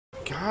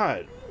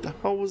God, the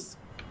hell was...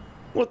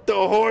 What the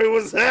hoy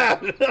was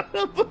that?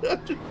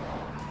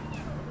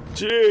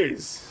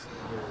 Jeez.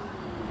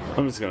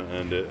 I'm just gonna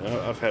end it.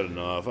 I've had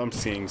enough. I'm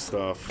seeing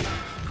stuff.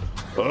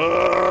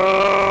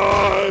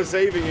 Oh,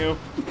 saving you.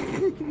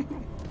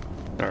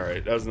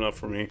 Alright, that was enough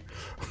for me.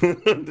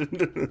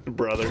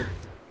 Brother.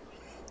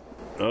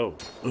 Oh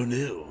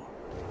no.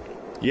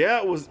 Yeah,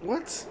 it was...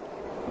 What?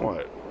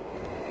 What?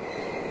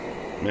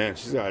 Man,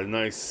 she's got a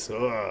nice...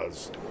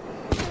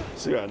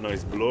 she got a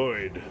nice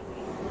bloid.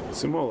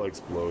 Sumo likes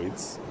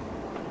bloids.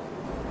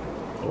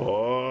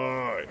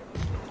 Oi!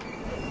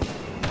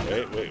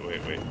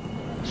 Wait.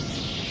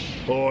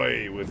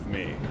 Oi with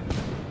me.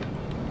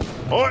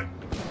 Oi!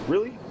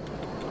 Really?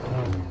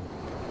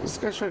 This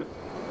guy's trying to...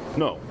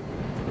 No.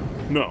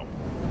 No.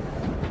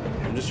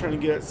 I'm just trying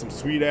to get some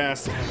sweet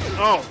ass...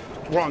 Oh!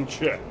 Wrong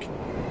chick.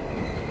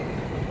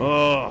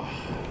 Oh.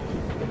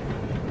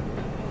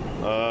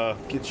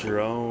 Get your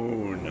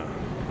own.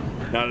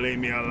 Now leave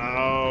me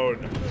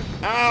alone.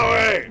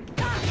 Owie!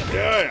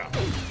 Yeah!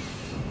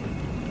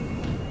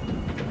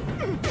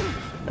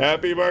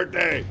 Happy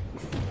birthday!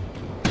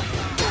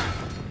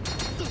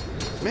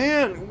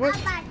 Man, what?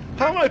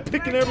 How am I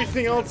picking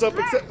everything else up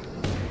except...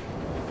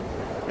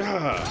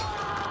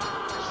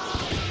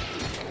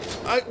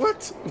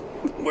 What?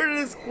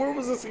 Where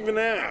was this even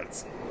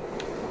at?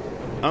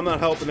 I'm not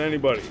helping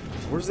anybody.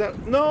 Where's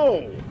that?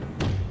 No!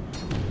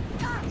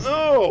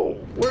 No!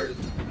 Where?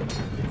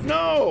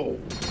 No!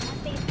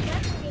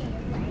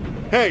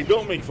 Hey,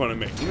 don't make fun of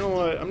me. You know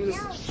what?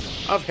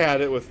 I've had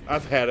it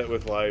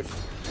with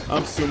life.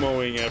 I'm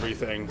sumoing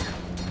everything.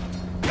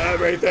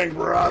 Everything,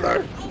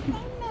 brother!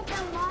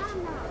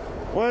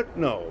 What?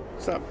 No.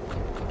 Stop.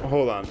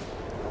 Hold on.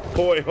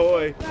 Hoy,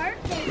 hoy.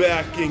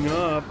 Backing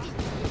up.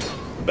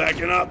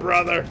 Backing up,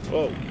 brother.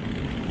 Oh.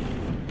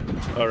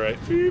 Alright.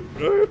 Beep,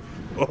 beep.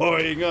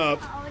 Hoying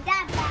up.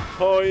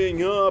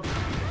 Hoying up.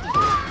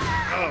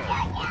 Oh.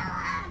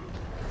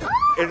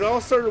 It all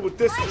started with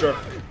this jerk.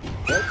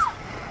 What?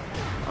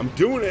 I'm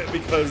doing it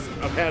because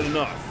I've had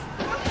enough.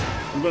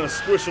 I'm gonna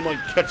squish them like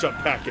ketchup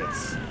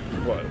packets.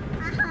 What?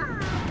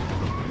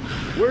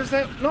 Where's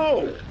that?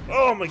 No!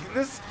 Oh my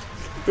goodness.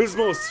 This is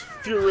the most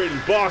infuriating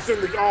boss in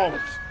the... Oh!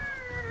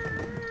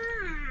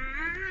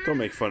 Don't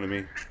make fun of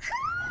me.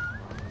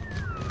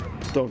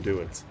 Don't do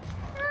it.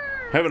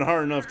 Having a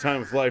hard enough time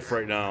with life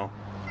right now.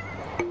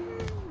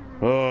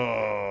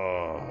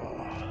 Oh.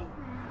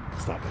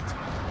 Stop it.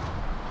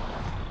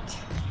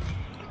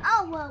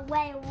 Oh, well,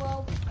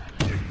 werewolf.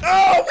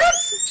 Oh, what?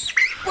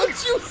 Would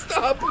you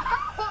stop?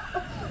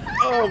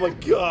 Oh my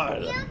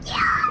God.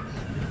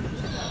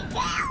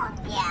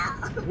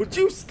 Would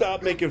you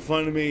stop making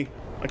fun of me?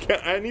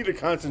 I need to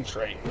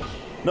concentrate.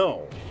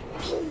 No.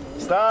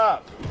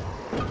 Stop.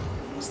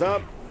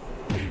 Stop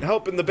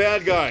helping the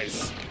bad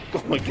guys.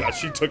 Oh my God,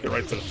 she took it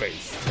right to the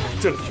face.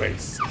 To the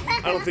face.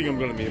 I don't think I'm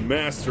gonna be a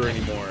master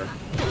anymore.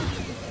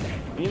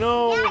 You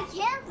know...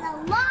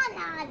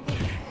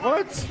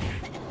 What?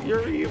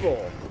 You're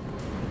evil.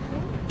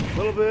 A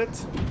little bit.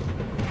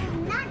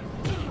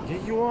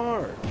 Yeah, you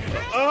are.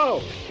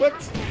 Oh, what?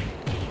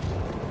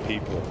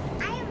 People.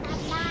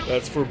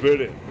 That's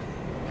forbidden.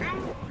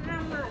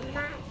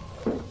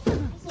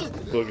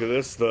 Look at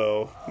this,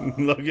 though.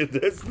 Look at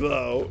this,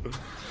 though.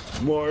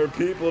 More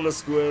people to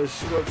squish.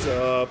 What's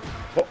up?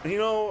 You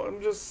know,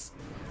 I'm just...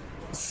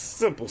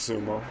 Simple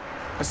sumo.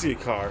 I see a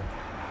car.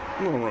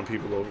 I'm gonna run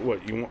people over.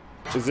 What, you want...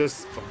 Is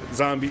this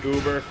zombie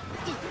Uber?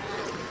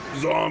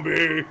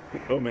 Zombie!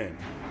 Oh, man.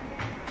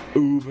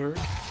 Uber?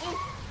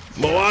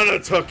 Moana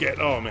took it!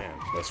 Oh, man.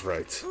 That's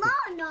right.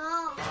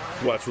 No.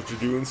 Watch what you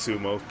do in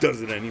sumo.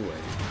 Does it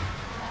anyway.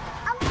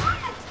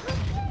 Moana took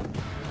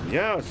it.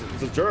 Yeah,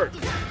 it's a jerk.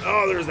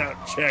 Oh, there's that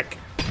chick.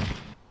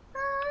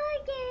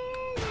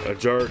 A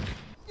jerk.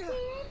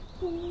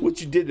 What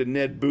you did to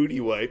Ned Booty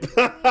Wipe?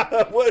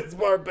 What's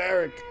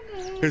barbaric?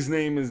 His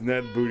name is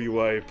Ned Booty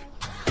Wipe.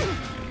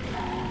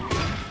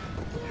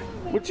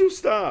 Would you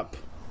stop?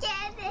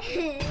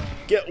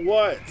 Get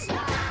what?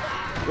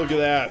 Look at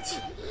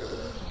that.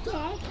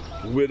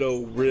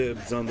 Widow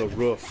ribs on the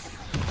roof.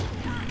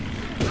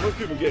 Most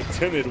people get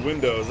tinted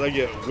windows. I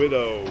get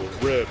widow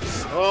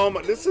ribs. Oh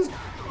my, this is...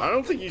 I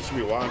don't think you should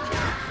be watching.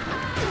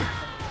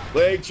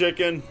 Leg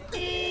chicken.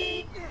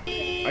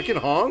 I can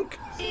honk?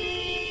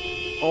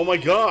 Oh my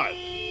God.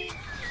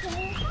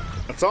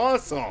 That's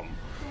awesome.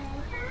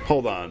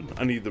 Hold on.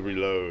 I need to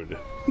reload.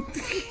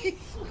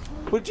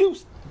 Would you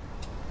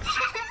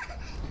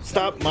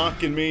stop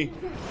mocking me?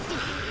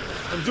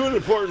 I'm doing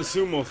important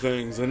sumo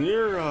things and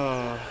you're,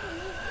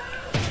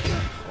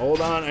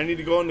 Hold on. I need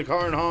to go in the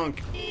car and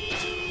honk.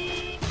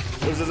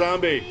 There's a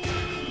zombie.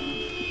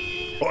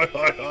 Hoi,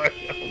 hoi, hoi.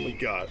 Oh my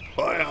God.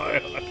 Hoi, hoi,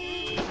 hoi.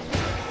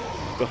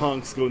 The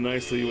honks go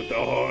nicely with the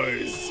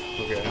hoys.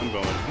 Okay, I'm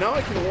going. Now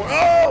I can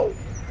oh!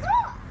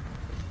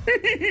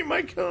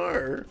 My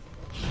car.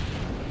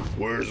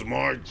 Where's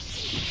my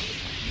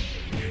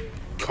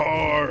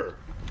car?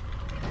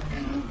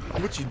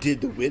 What you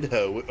did to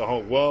Widho? Oh,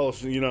 well,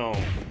 you know,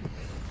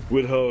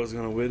 Widho is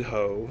gonna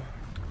Widho.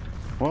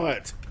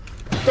 What?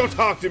 Don't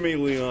talk to me,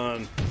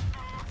 Leon.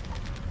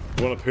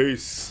 Want a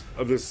piece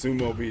of this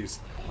sumo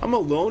beast? I'm a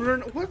loner?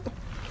 What the?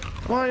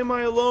 Why am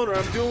I a loner?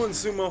 I'm doing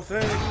sumo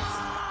things.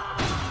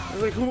 I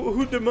was like,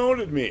 who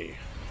demoted me?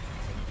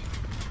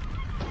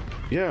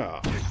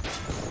 Yeah.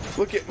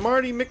 Look at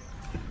Marty Mc...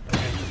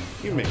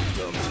 You make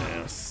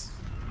dumbass.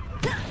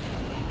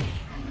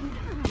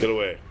 Get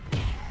away.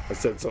 I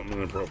said something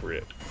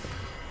inappropriate.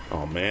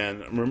 Oh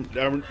man.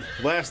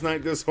 Last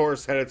night this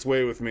horse had its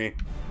way with me.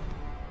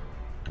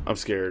 I'm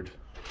scared.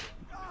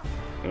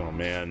 Oh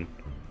man.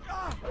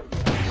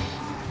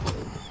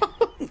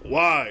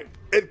 Why?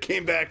 It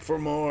came back for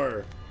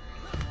more.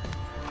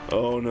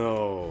 Oh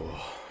no.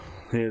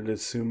 Here the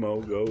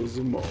sumo goes.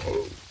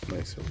 Oh,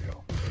 nice. Here we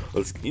go.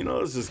 Let's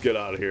just get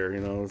out of here.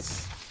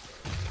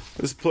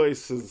 This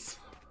place is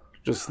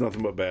just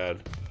nothing but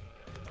bad.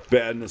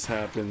 Badness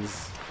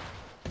happens.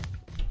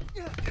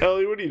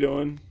 Ellie, what are you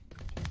doing?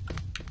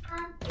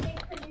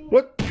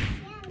 What?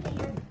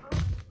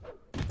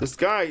 This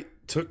guy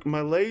took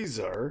my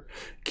laser.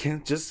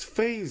 Can't just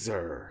phase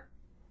her.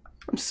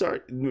 I'm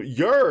sorry.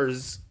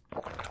 Yours?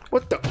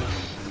 What the?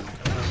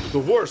 The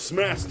worst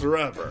master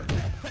ever.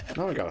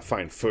 Now I gotta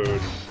find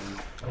food.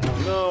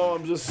 No,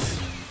 I'm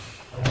just...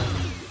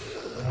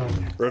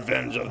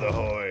 Revenge of the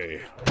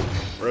Hoy.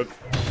 I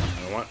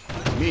want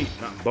meat,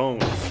 not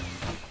bones.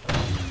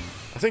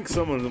 I think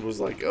someone was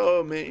like,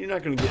 oh man, you're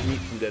not gonna get meat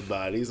from dead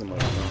bodies. I'm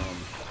like,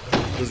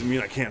 doesn't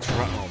mean I can't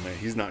try. Oh man,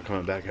 he's not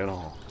coming back at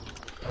all.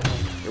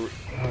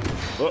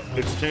 Oh,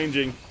 it's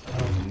changing.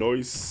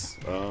 Noise.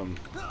 Yeah.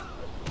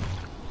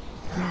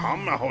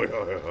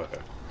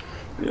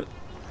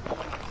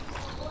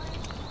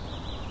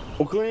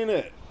 Well, clean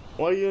it.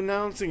 Why are you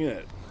announcing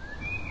it?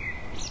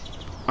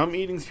 I'm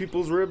eating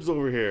people's ribs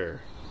over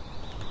here.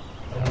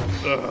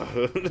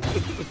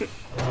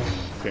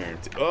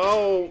 Parent.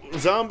 Oh,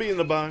 zombie in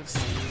the box.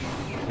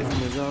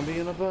 Isn't a zombie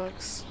in a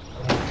box?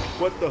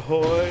 What the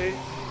hoy?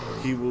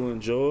 He will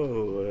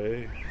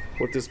enjoy.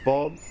 What this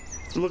bulb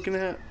you're looking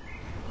at?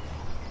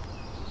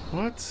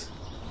 What?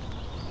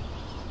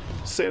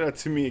 Say that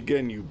to me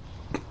again, you.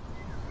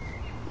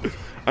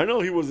 I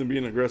know he wasn't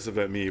being aggressive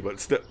at me,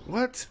 but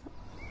what?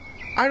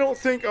 I don't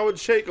think I would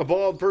shake a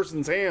bald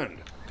person's hand.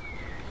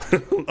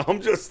 I'm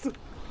just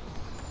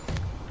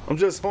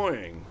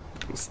hoying.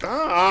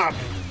 Stop!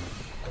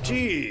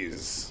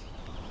 Jeez.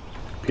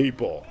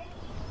 People.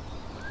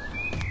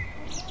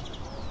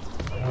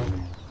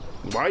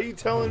 Why are you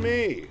telling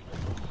me?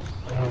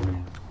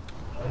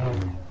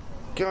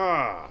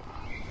 God.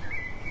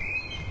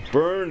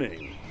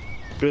 Burning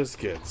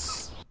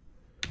biscuits.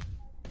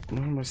 Why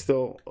am I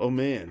still... Oh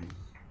man.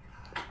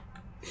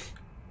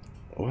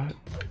 What?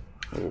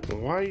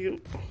 Why are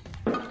you...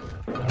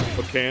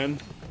 A can?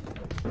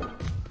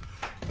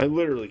 I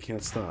literally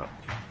can't stop.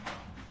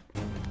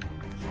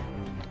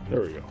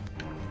 There we go.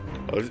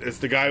 Oh, it's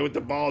the guy with the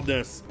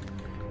baldness.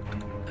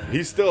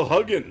 He's still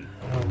hugging.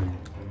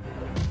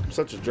 I'm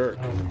such a jerk.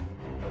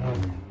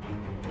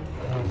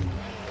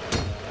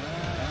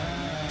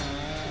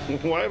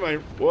 Why am I...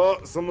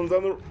 Well, someone's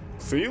on the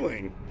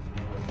ceiling.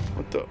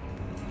 What the...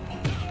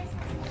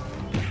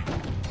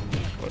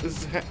 What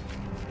is that?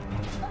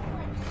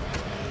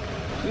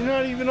 You're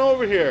not even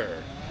over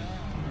here.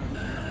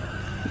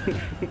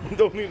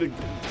 Don't need a...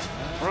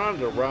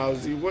 Ronda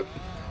Rousey, what...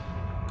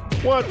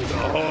 What the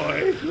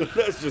hoy?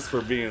 That's just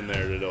for being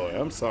there today.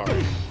 I'm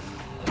sorry.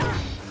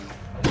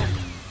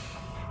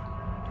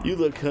 You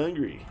look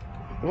hungry.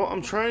 Well,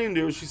 I'm trying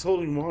to. She's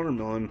holding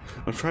watermelon.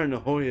 I'm trying to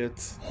hoy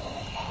it.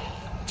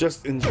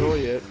 Just enjoy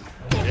it.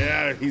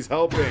 Yeah, he's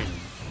helping.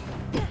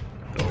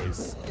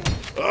 Noise.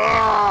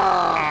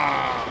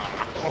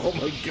 Ah! Oh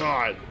my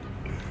god.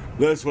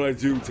 That's what I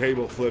do,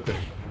 table flipping.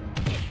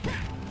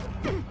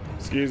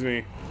 Excuse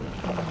me.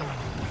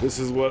 This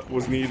is what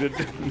was needed.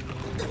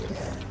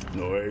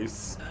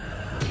 Noise.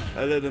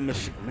 I let him...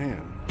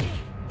 Man.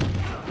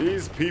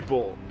 These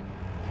people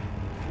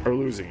are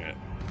losing it.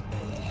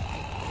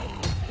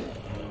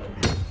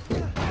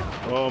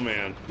 Oh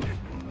man.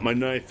 My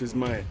knife is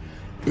my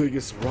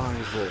biggest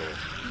rival.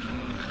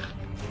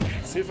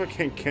 See if I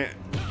can't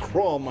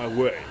crawl my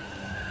way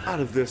out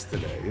of this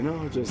today, you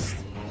know? Just...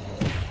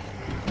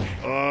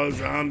 Oh,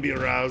 Zombie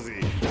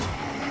Rousey.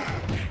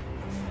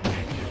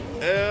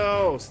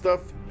 Ew,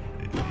 stuff...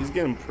 He's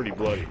getting pretty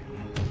bloody.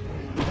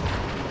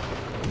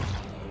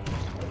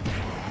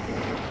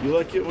 You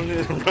like it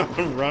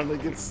when Ronda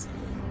gets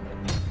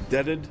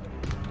deaded?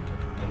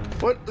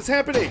 What is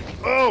happening?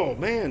 Oh,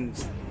 man.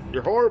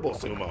 You're horrible,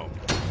 Sumo.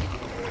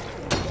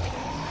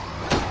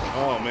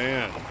 Oh,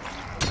 man.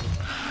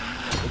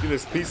 Look at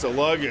this piece of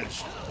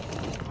luggage.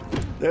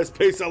 This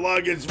piece of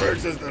luggage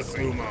versus the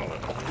Sumo.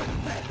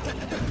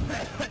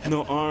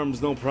 No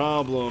arms, no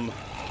problem.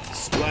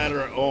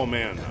 Splatter. Oh,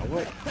 man.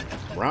 What?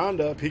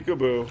 Ronda,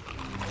 peekaboo.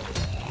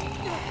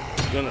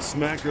 Gonna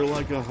smack her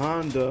like a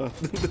Honda.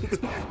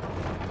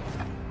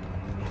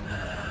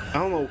 I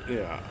don't know.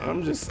 Yeah,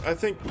 I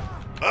think.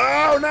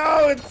 Oh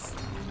no! It's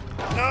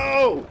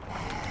no.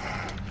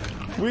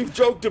 We've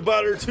joked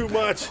about her too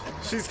much.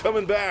 She's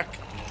coming back.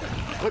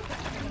 What?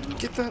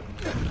 Get that.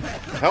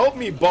 Help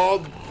me,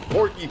 bald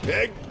porky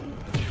pig.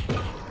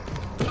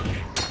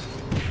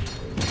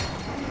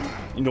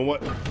 You know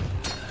what?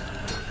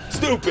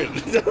 Stupid.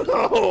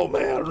 Oh,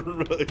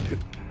 man.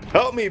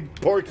 Help me,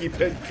 porky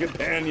pig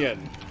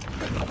companion.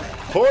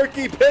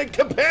 Porky pig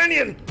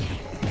companion.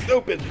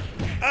 Stupid.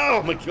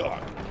 Oh, my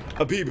God.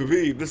 A beep, a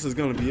beep. This is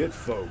going to be it,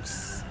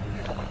 folks.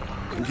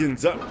 I'm getting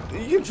done.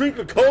 You can drink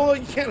a cola.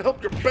 You can't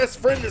help your best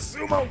friend, the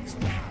Sumo.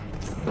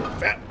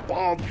 Fat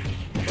bald.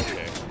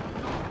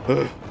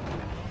 Okay.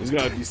 There's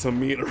got to be some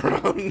meat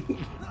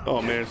around.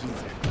 Oh, man.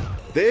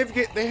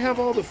 They have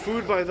all the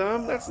food by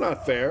them? That's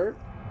not fair.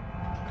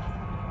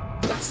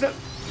 That's not...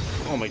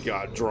 Oh, my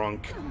God.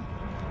 Drunk.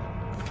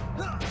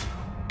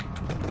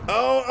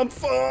 Oh, I'm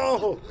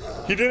full.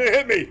 He didn't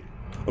hit me.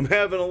 I'm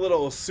having a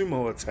little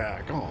sumo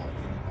attack. Oh.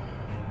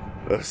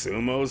 The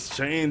sumo's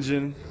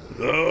changing.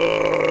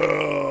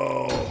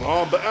 Oh,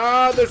 but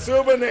the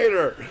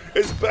Sumonator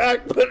is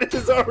back, but it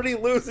is already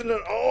losing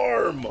an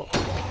arm.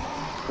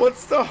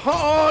 What's the...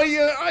 Oh,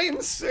 yeah, I am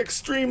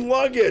extreme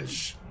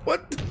luggage.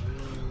 What?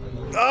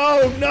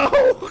 Oh, no.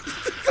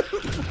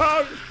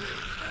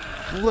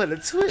 What a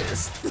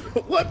twist.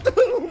 What the...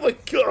 Oh, my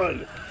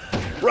God.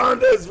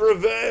 Ronda's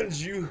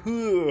revenge. You...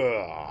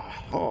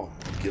 Oh,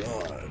 my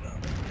God.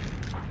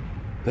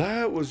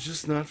 That was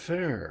just not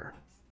fair.